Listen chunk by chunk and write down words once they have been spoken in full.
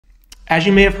As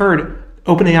you may have heard,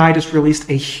 OpenAI just released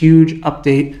a huge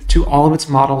update to all of its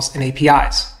models and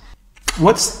APIs.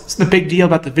 What's the big deal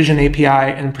about the Vision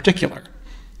API in particular?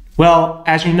 Well,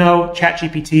 as you know,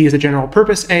 ChatGPT is a general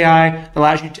purpose AI that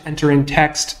allows you to enter in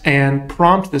text and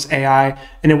prompt this AI,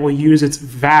 and it will use its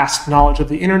vast knowledge of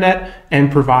the internet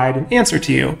and provide an answer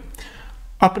to you.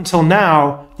 Up until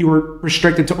now, you were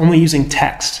restricted to only using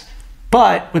text.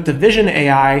 But with the Vision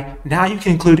AI, now you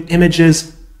can include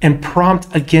images and prompt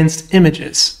against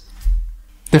images.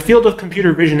 The field of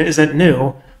computer vision isn't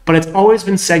new, but it's always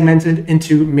been segmented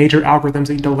into major algorithms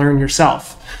that you need to learn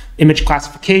yourself. Image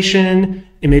classification,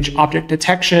 image object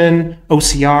detection,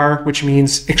 OCR, which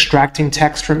means extracting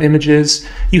text from images.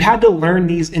 You had to learn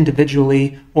these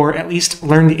individually, or at least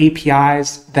learn the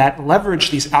APIs that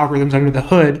leverage these algorithms under the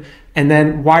hood, and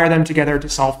then wire them together to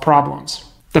solve problems.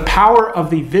 The power of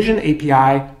the Vision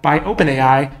API by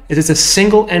OpenAI is it's a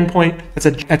single endpoint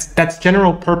that's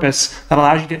general purpose that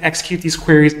allows you to execute these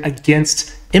queries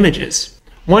against images.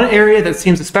 One area that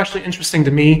seems especially interesting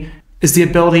to me is the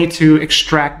ability to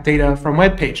extract data from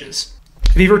web pages.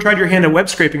 If you've ever tried your hand at web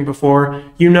scraping before,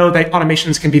 you know that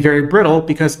automations can be very brittle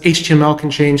because HTML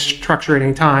can change structure at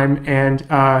any time. And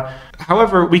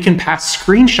however, we can pass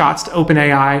screenshots to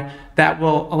OpenAI that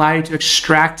will allow you to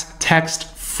extract text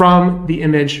from the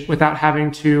image without having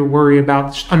to worry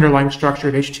about the underlying structure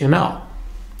of HTML.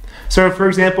 So for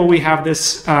example, we have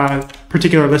this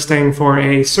particular listing for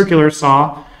a circular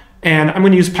saw, and I'm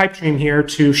going to use Pipedream here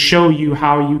to show you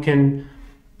how you can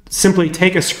simply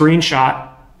take a screenshot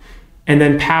and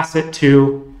then pass it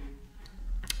to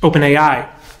OpenAI.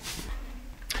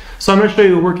 So I'm going to show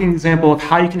you a working example of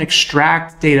how you can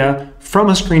extract data from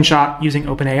a screenshot using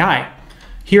OpenAI.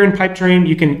 Here in Pipedream,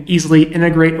 you can easily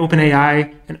integrate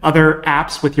OpenAI and other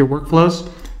apps with your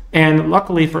workflows. And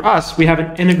luckily for us, we have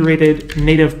an integrated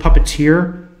native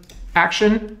Puppeteer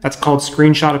action that's called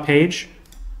screenshot a page.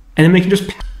 And then we can just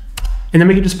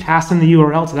pass in the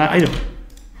URL to that item.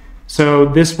 So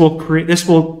this will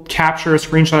capture a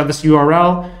screenshot of this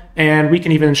URL, and we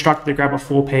can even instruct it to grab a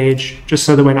full page just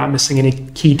so that we're not missing any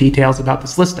key details about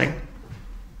this listing.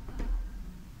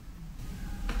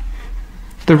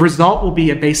 The result will be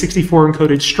a base64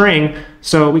 encoded string,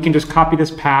 so we can just copy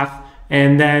this path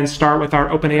and then start with our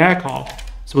OpenAI call.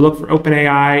 So we'll look for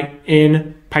OpenAI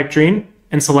in Pipedream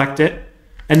and select it,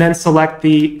 and then select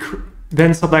the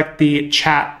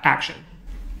chat action.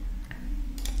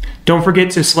 Don't forget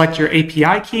to select your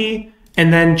API key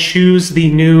and then choose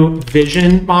the new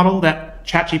vision model that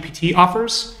ChatGPT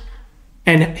offers.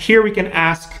 And here we can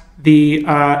ask the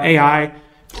AI,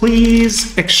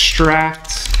 please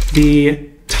extract the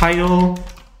title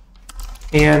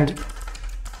and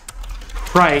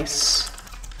price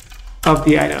of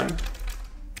the item.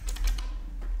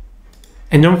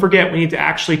 And don't forget, we need to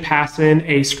actually pass in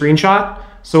a screenshot.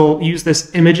 So we'll use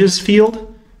this images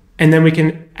field, and then we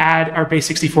can add our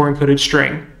base64 encoded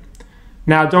string.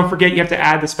 Now, don't forget, you have to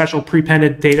add the special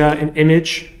prepended data and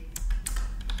image.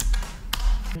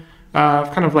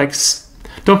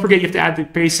 Don't forget, you have to add the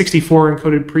base64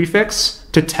 encoded prefix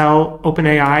to tell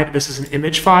OpenAI that this is an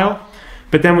image file.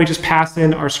 But then we just pass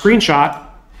in our screenshot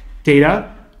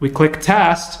data, we click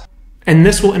test, and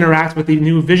this will interact with the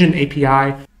new Vision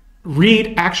API,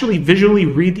 actually visually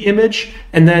read the image,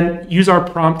 and then use our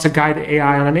prompt to guide the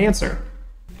AI on an answer.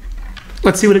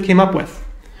 Let's see what it came up with.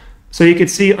 So you can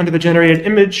see under the generated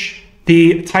image,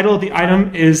 the title of the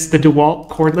item is the DeWalt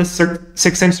cordless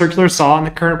 6-inch circular saw, and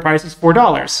the current price is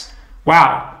 $4.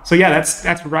 Wow. So yeah,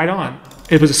 that's right on.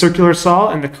 It was a circular saw,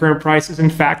 and the current price is in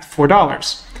fact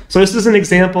 $4. So this is an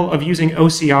example of using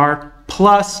OCR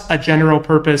plus a general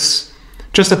purpose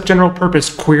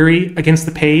query against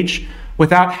the page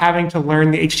without having to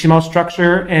learn the HTML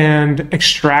structure and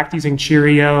extract using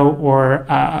Cheerio or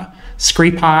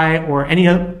ScrapeHigh or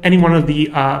any one of the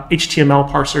HTML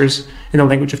parsers in the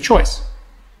language of choice.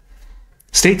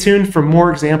 Stay tuned for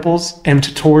more examples and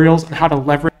tutorials on how to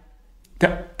leverage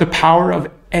the power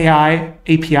of AI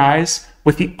APIs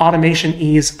with the automation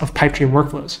ease of Pipedream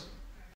workflows.